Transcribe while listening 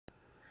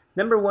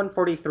Number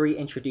 143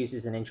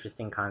 introduces an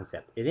interesting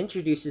concept. It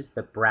introduces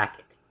the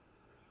bracket.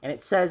 And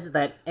it says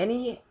that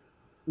any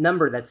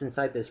number that's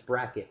inside this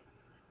bracket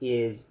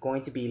is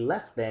going to be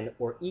less than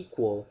or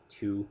equal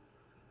to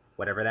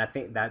whatever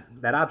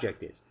that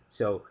object is.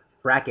 So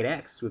bracket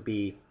x would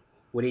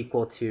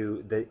equal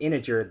to the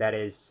integer that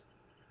is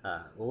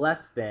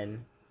less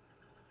than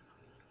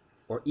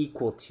or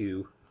equal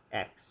to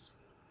x.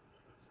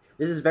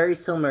 This is very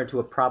similar to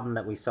a problem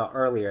that we saw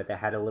earlier that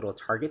had a little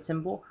target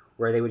symbol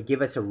where they would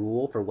give us a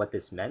rule for what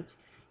this meant,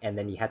 and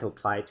then you had to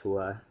apply it to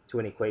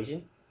an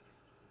equation.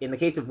 In the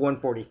case of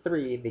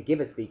 143, they give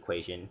us the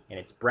equation, and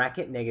it's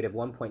bracket negative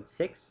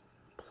 1.6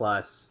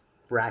 plus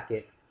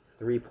bracket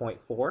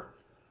 3.4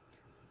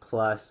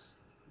 plus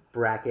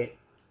bracket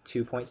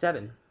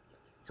 2.7.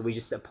 So we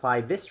just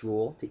apply this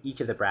rule to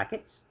each of the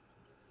brackets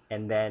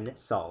and then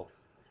solve.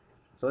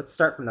 So let's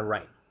start from the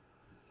right.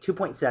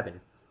 2.7.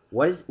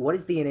 What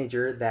is the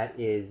integer that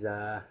is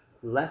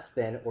less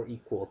than or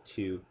equal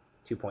to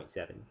 2.7?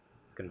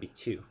 It's going to be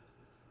 2.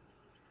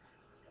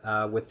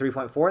 With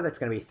 3.4, that's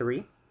going to be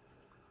 3.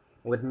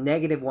 With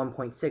negative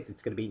 1.6,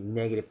 it's going to be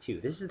negative 2.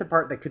 This is the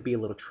part that could be a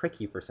little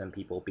tricky for some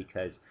people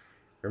because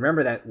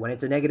remember that when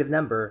it's a negative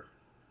number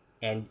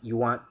and you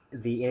want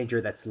the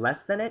integer that's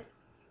less than it,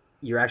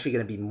 you're actually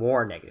going to be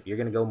more negative. You're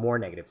going to go more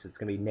negative, so it's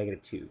going to be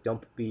negative 2.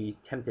 Don't be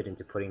tempted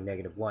into putting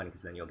negative 1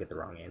 because then you'll get the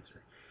wrong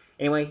answer.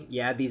 Anyway,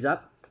 you add these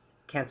up,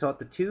 cancel out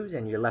the 2's,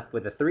 and you're left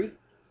with a 3.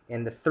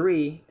 And the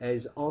 3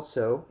 is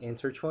also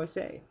answer choice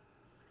A.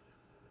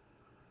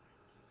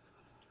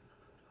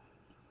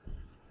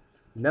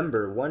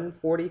 Number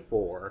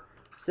 144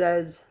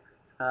 says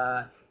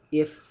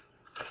if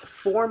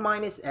 4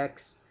 minus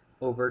x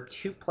over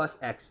 2 plus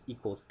x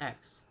equals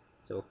x,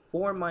 so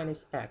 4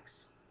 minus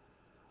x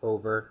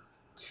over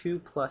 2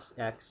 plus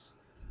x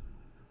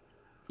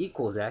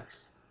equals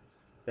x,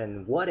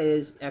 then what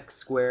is x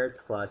squared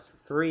plus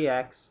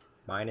 3x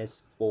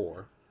minus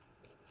 4?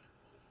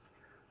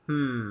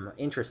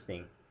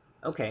 Interesting.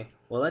 Okay,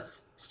 well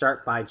let's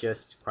start by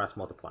just cross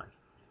multiplying.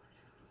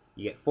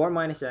 You get 4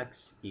 minus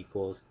x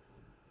equals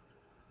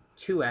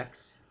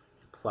 2x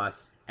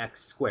plus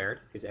x squared,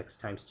 because x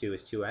times 2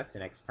 is 2x,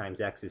 and x times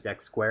x is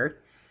x squared.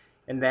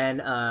 And then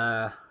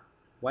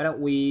why don't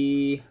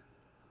we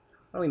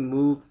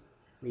move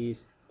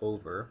these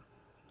over?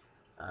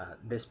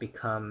 This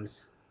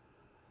becomes,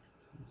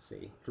 let's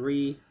see,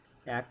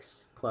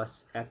 3x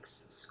plus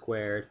x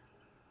squared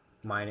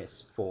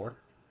minus 4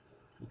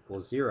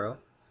 equals 0.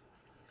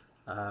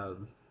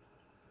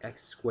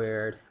 X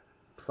squared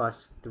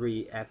plus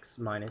 3x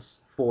minus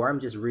 4. I'm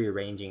just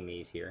rearranging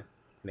these here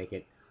to make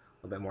it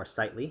a little bit more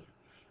sightly.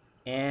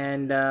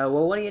 And,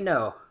 well, what do you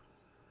know?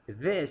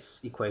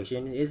 This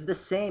equation is the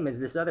same as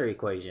this other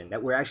equation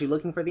that we're actually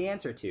looking for the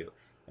answer to.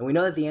 And we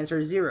know that the answer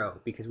is 0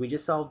 because we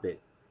just solved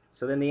it.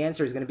 So then the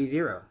answer is going to be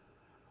 0.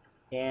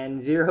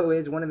 And 0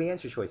 is one of the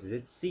answer choices.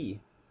 It's C.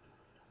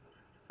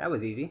 That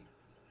was easy.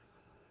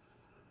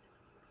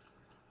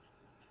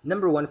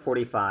 Number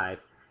 145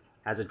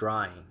 has a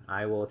drawing.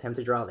 I will attempt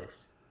to draw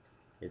this.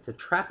 It's a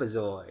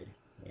trapezoid,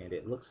 and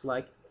it looks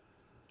like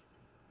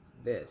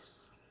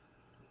this.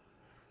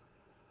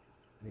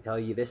 Let me tell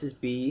you, this is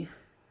B,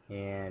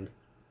 and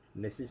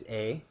this is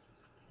A,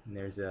 and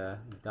there's a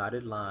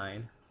dotted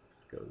line.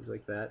 Goes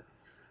like that.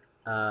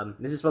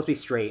 This is supposed to be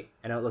straight.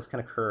 I know it looks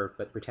kind of curved,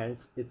 but pretend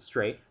it's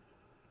straight.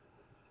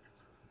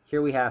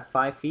 Here we have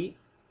 5 feet,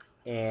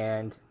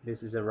 and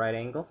this is a right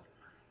angle,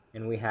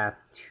 and we have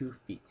 2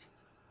 feet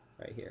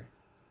right here.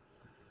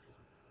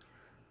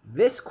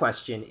 This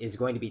question is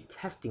going to be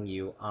testing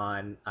you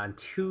on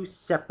 2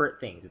 separate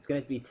things. It's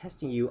going to be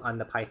testing you on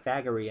the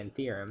Pythagorean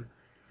theorem,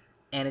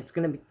 and it's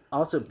going to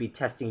also be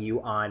testing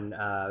you on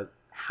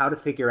how to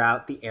figure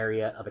out the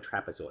area of a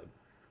trapezoid.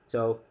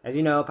 So, as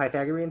you know,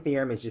 Pythagorean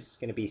theorem is just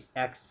going to be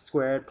x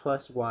squared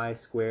plus y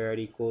squared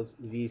equals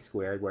z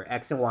squared, where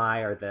x and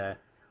y are the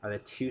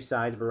 2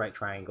 sides of a right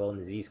triangle,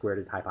 and the z squared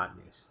is the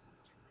hypotenuse.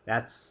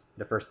 That's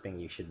the first thing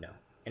you should know,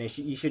 and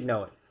you should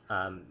know it.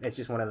 It's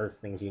just one of those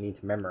things you need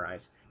to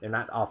memorize. They're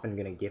not often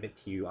going to give it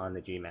to you on the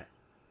GMAT.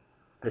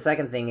 The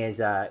second thing is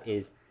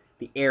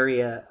the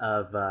area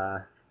of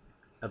the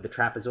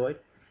trapezoid,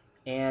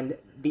 and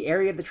the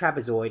area of the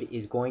trapezoid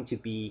is going to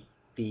be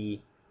the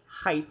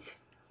height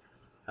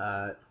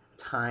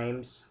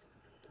times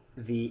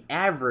the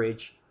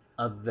average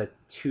of the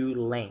 2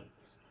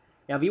 lengths.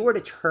 Now, if you were to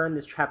turn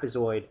this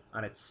trapezoid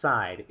on its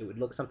side, it would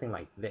look something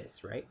like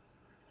this, right?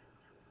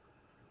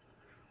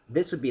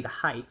 This would be the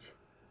height,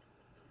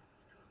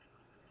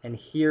 and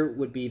here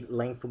would be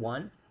length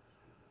 1,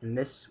 and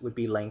this would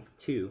be length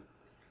 2.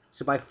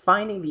 So by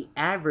finding the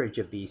average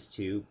of these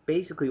two,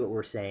 basically what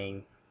we're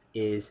saying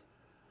is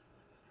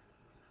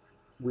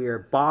we're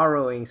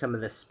borrowing some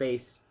of the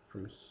space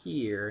from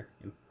here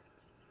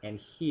and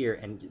here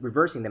and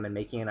reversing them and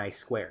making a nice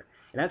square.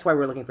 And that's why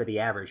we're looking for the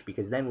average,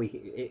 because then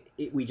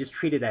we just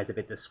treat it as if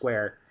it's a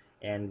square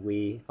and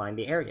we find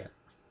the area.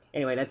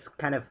 Anyway, that's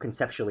kind of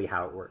conceptually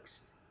how it works.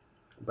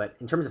 But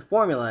in terms of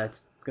formula,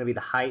 it's It's going to be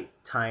the height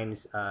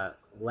times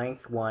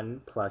length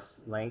 1 plus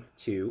length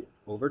 2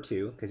 over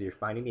 2, because you're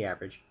finding the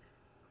average.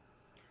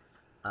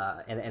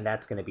 And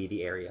that's going to be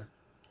the area.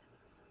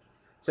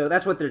 So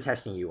that's what they're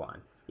testing you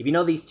on. If you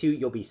know these two,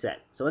 you'll be set.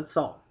 So let's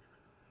solve.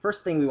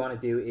 First thing we want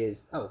to do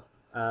is,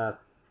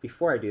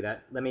 before I do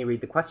that, let me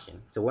read the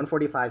question. So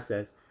 145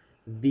 says,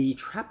 the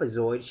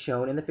trapezoid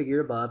shown in the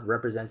figure above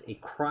represents a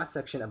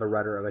cross-section of a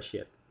rudder of a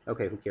ship.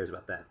 Okay, who cares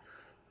about that?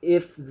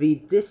 If the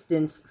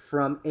distance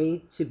from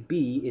A to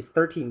B is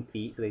 13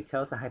 feet, so they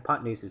tell us the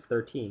hypotenuse is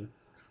 13,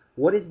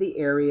 what is the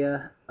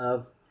area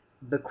of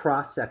the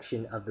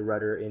cross-section of the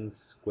rudder in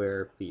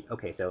square feet?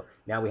 Okay, so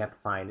now we have to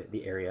find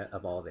the area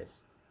of all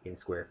this in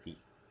square feet.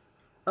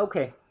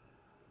 Okay,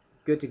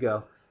 good to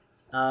go.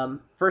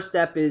 First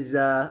step is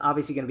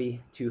obviously going to be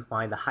to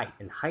find the height,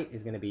 and height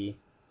is going to be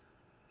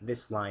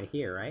this line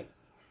here, right?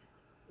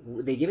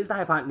 They give us the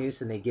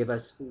hypotenuse, and they give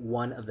us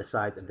one of the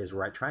sides of this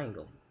right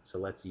triangle. So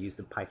let's use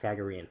the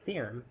Pythagorean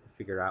theorem to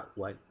figure out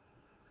what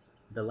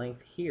the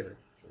length here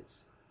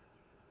is.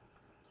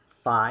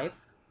 5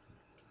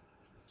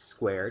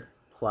 squared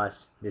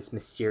plus this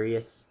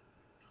mysterious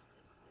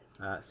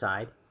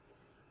side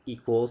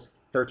equals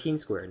 13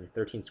 squared, and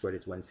 13 squared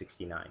is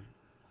 169.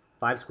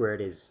 5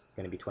 squared is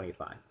going to be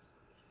 25.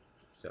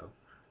 So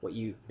what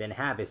you then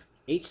have is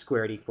h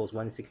squared equals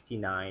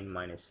 169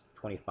 minus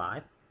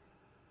 25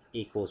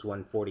 equals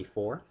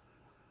 144.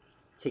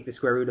 Take the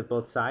square root of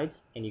both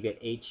sides, and you get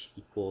h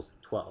equals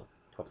 12.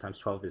 12 times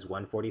 12 is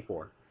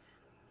 144.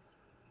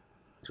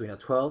 So we know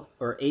 12,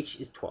 or h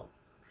is 12.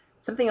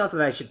 Something else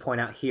that I should point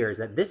out here is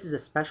that this is a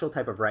special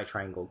type of right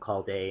triangle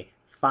called a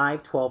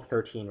 5, 12,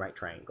 13 right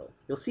triangle.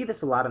 You'll see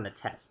this a lot on the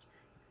test.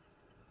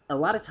 A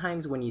lot of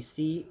times when you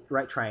see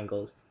right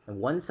triangles, and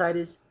one side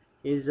is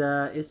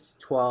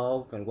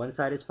 12 and one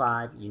side is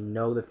 5, you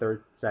know the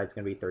third side is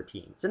going to be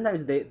 13.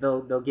 Sometimes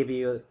they'll give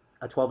you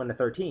a 12 and a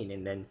 13,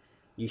 and then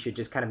you should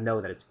just kind of know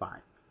that it's 5.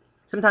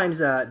 Sometimes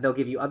they'll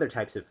give you other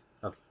types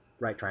of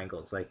right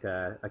triangles, like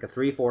a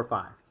 3, 4,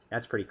 5.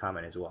 That's pretty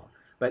common as well.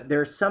 But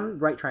there are some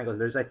right triangles.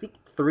 There's, I think,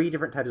 3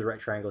 different types of right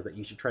triangles that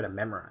you should try to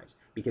memorize,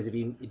 because if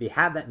you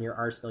have that in your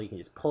arsenal, you can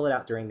just pull it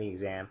out during the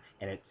exam,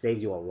 and it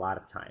saves you a lot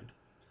of time.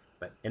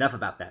 But enough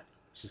about that.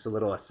 It's just a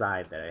little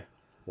aside that I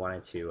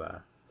wanted to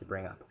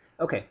bring up.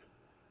 Okay,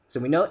 so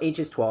we know h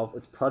is 12.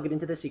 Let's plug it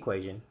into this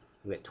equation.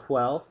 We get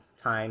 12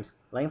 times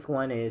length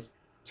 1 is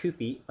 2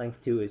 feet,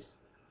 length 2 is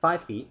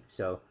 5 feet,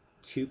 so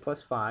 2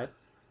 plus 5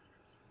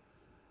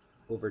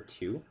 over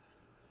 2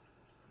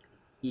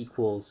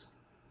 equals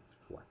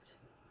what?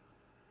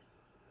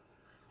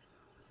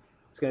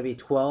 It's going to be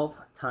 12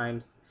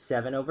 times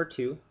 7 over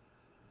 2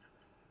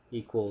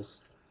 equals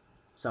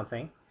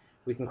something.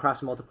 We can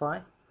cross multiply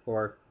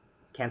or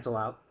cancel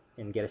out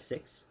and get a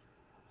 6.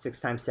 6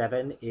 times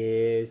 7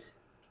 is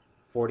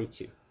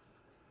 42.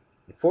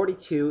 And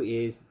 42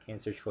 is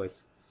answer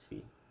choice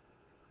C.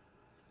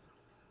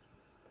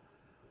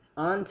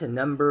 On to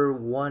number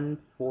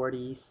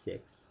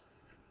 146.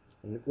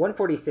 And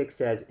 146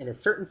 says, in a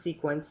certain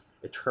sequence,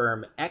 the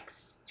term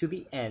x to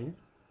the n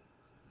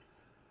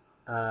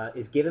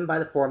is given by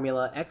the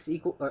formula x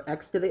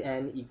to the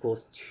n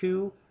equals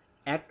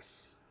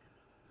 2x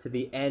to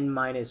the n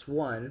minus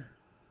 1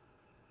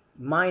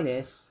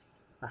 minus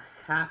a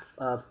half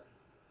of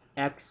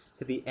x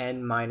to the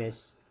n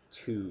minus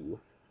 2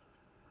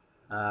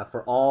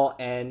 for all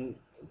n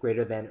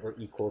greater than or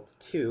equal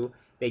to 2.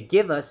 They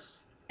give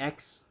us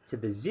x to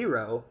the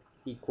 0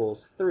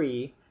 equals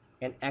 3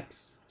 and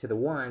x to the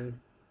 1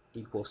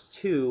 equals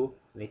 2.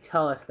 And they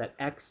tell us that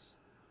x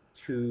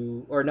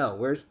to, or no,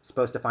 we're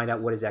supposed to find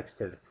out what is x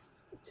to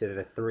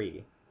the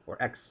 3,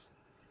 or x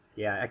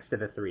to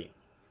the 3.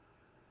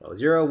 Well,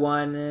 0,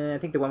 1, I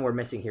think the one we're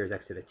missing here is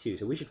x to the 2,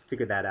 so we should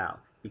figure that out.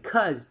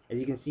 Because, as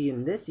you can see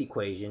in this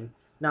equation,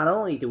 not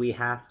only do we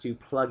have to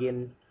plug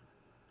in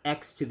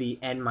x to the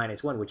n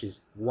minus 1, which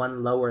is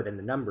 1 lower than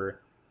the number,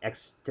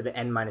 x to the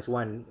n minus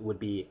 1 would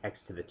be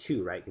x to the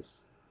 2, right?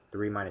 Because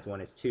 3 minus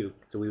 1 is 2,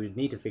 so we would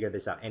need to figure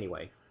this out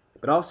anyway.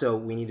 But also,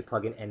 we need to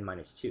plug in n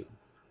minus 2.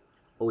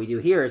 What we do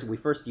here is we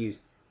first use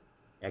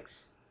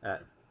x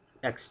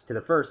to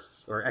the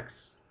first, or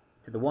x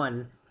to the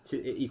 1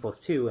 equals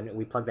 2, and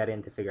we plug that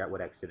in to figure out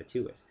what x to the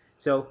 2 is.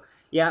 So,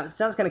 yeah, it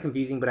sounds kind of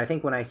confusing, but I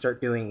think when I start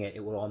doing it,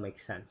 it will all make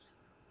sense.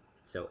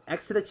 So,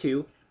 x to the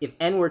 2, if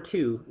n were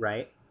 2,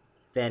 right,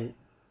 then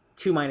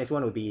 2 minus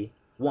 1 would be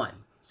 1.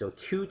 So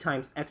 2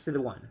 times x to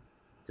the 1.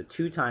 So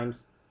 2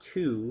 times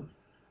 2,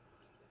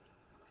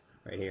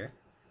 right here,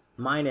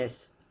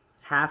 minus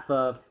half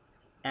of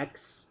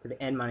x to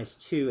the n minus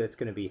 2, that's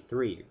going to be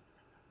 3,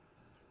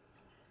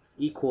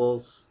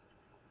 equals,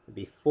 would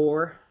be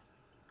 4,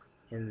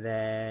 and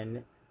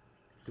then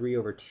 3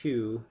 over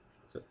 2,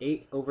 so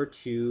 8 over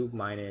 2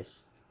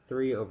 minus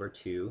 3 over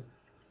 2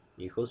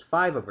 equals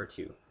 5 over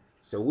 2.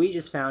 So we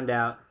just found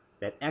out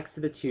that x to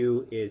the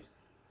 2 is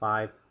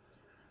 5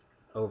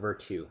 over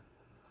 2.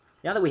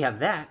 Now that we have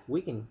that,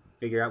 we can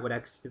figure out what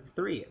x to the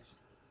 3 is.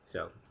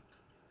 So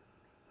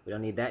we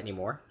don't need that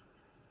anymore.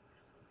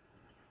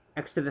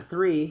 X to the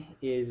 3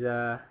 is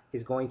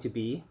going to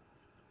be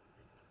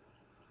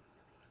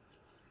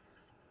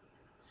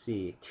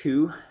see,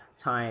 2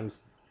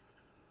 times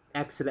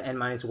x to the n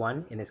minus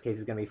 1, in this case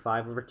is going to be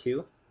 5 over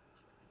 2,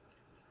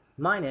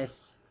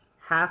 minus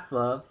half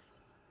of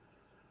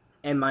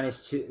n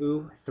minus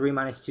 2, 3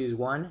 minus 2 is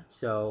 1,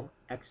 so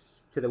x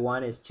to the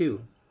 1 is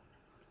 2.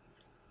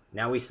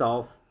 Now we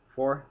solve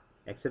for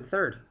x to the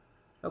third.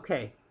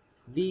 Okay,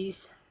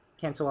 these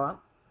cancel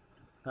out,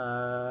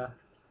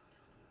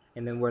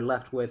 and then we're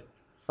left with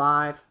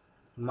 5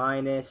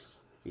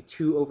 minus, see,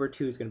 2 over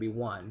 2 is going to be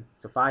 1,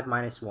 so 5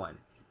 minus 1,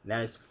 and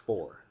that is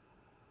 4.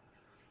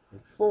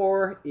 And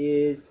 4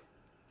 is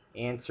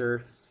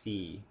answer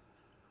C.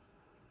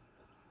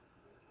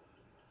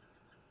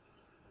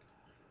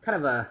 Kind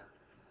of a,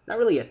 not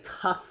really a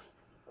tough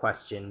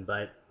question,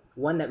 but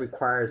one that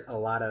requires a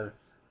lot of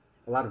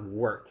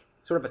work.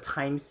 Sort of a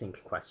time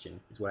sink question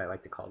is what I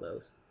like to call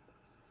those.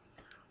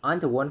 On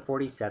to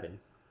 147.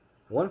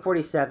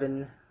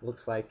 147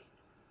 looks like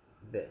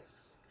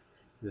this.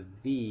 The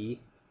V,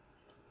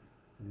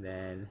 and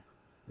then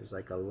there's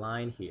like a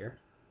line here.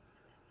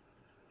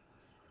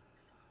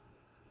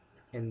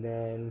 And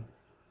then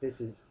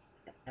this is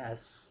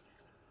S,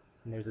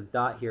 and there's a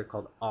dot here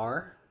called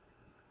R.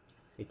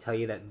 They tell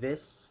you that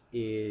this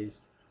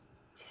is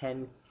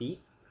 10 feet,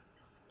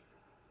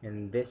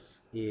 and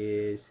this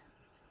is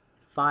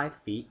 5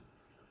 feet,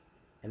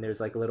 and there's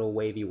like a little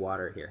wavy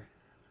water here.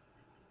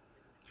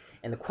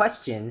 And the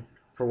question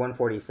for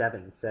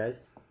 147 says,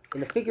 in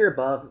the figure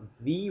above,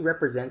 V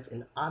represents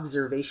an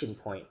observation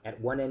point at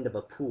one end of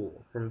a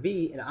pool. From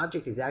V, an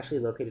object is actually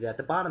located at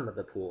the bottom of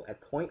the pool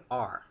at point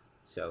R.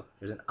 So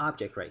there's an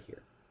object right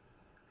here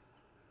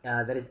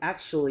that is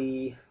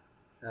actually,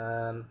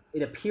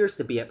 it appears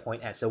to be at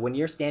point S. So when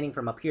you're standing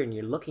from up here and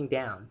you're looking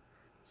down,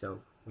 so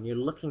when you're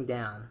looking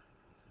down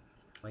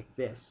like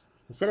this,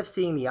 instead of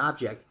seeing the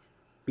object,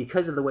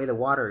 because of the way the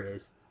water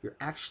is, you're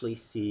actually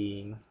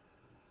seeing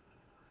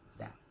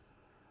that.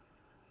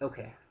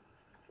 Okay,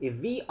 if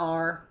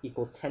VR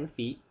equals 10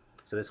 feet,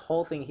 so this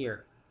whole thing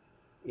here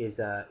is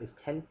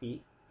 10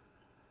 feet,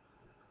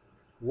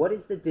 what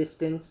is the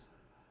distance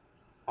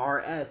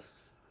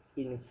RS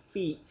in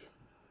feet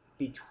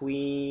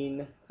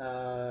between,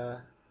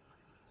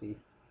 see,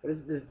 what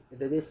is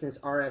the distance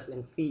RS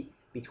in feet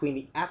between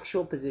the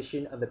actual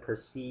position of the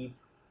perceived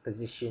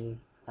position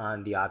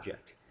on the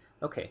object?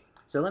 Okay,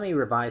 so let me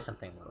revise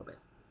something a little bit.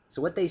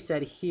 So what they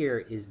said here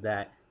is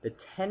that the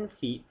 10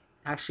 feet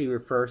actually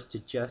refers to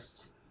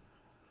just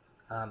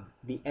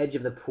the edge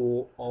of the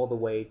pool all the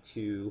way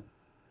to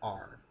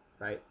R,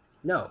 right?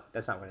 No,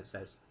 that's not what it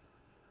says.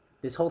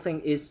 This whole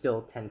thing is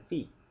still 10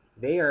 feet.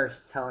 They are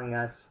telling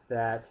us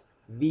that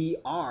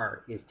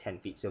VR is 10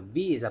 feet. So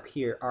V is up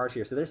here, R is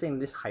here. So they're saying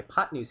this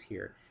hypotenuse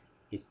here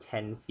is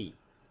 10 feet.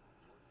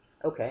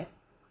 Okay,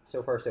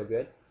 so far so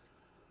good.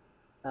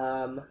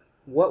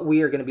 What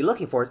we are going to be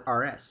looking for is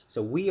RS.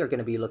 So we are going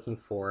to be looking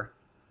for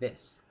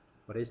this.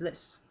 What is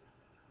this?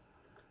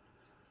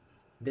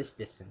 This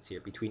distance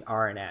here between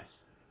R and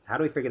S. So how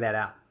do we figure that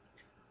out?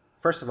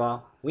 First of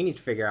all, we need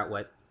to figure out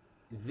what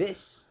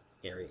this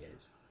area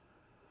is.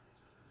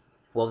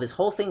 Well, this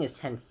whole thing is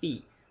 10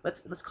 feet.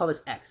 Let's call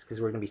this X because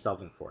we're going to be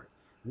solving for it.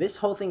 This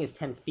whole thing is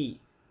 10 feet.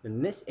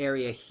 Then this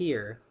area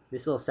here,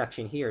 this little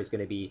section here is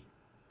going to be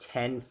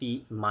 10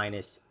 feet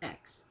minus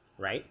X,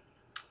 right?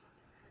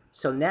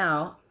 So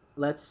now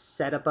let's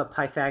set up the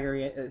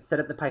Pythagorean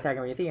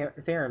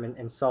theorem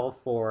and solve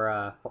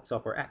for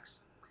X.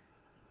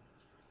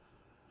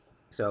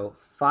 So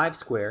 5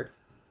 squared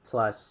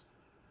plus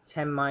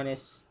 10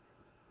 minus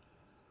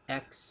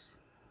X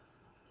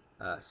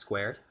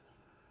squared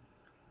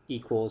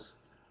equals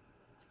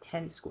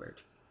 10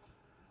 squared.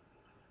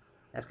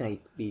 That's going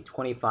to be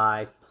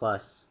 25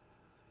 plus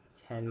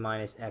 10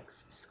 minus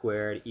X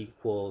squared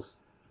equals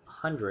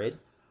 100.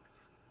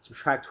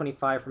 Subtract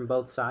 25 from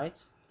both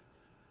sides,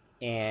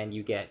 and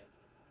you get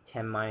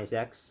 10 minus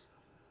X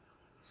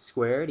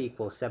squared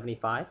equals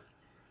 75.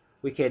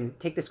 We can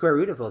take the square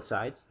root of both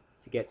sides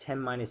to get 10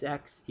 minus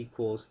X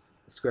equals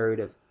the square root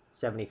of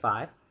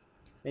 75.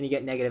 Then you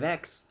get negative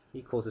X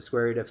equals the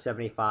square root of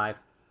 75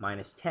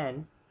 minus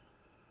 10.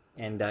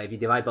 And if you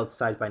divide both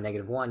sides by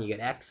negative 1, you get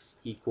X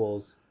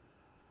equals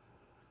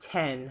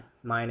 10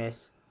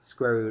 minus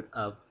square root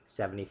of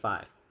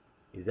 75.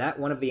 Is that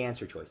one of the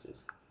answer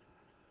choices?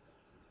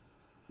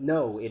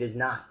 No, it is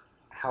not.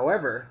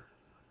 However,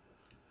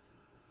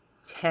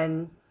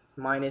 10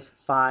 minus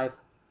 5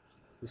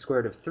 the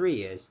square root of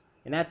 3 is,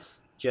 and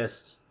that's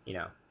just,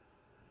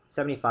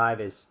 75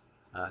 is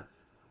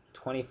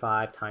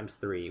 25 times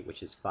 3,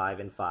 which is 5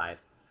 and 5.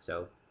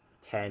 So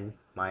 10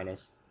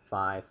 minus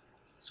 5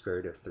 square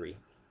root of 3.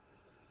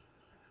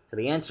 So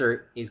the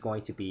answer is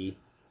going to be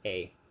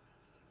A.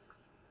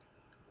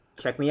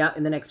 Check me out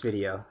in the next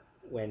video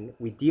when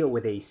we deal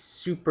with a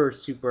super,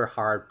 super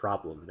hard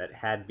problem that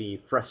had me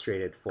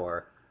frustrated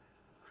for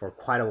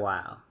quite a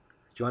while.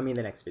 Join me in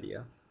the next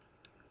video.